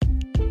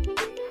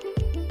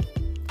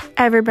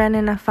Ever been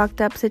in a fucked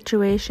up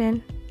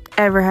situation?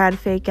 Ever had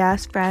fake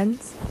ass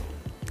friends?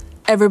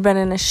 Ever been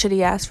in a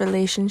shitty ass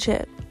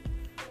relationship?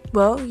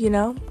 Well,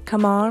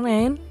 come on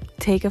in,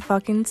 take a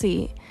fucking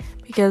seat.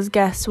 Because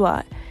guess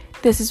what?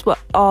 This is what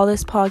all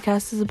this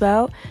podcast is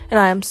about, and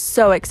I am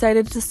so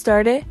excited to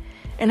start it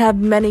and have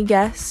many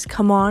guests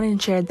come on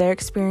and share their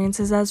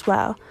experiences as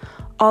well.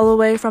 All the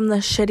way from the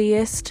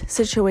shittiest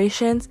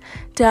situations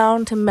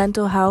down to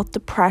mental health,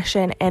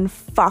 depression, and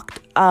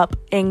fucked up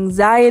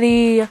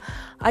anxiety.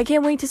 I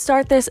can't wait to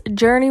start this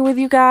journey with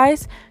you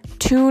guys.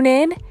 Tune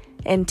in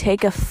and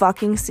take a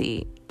fucking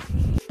seat.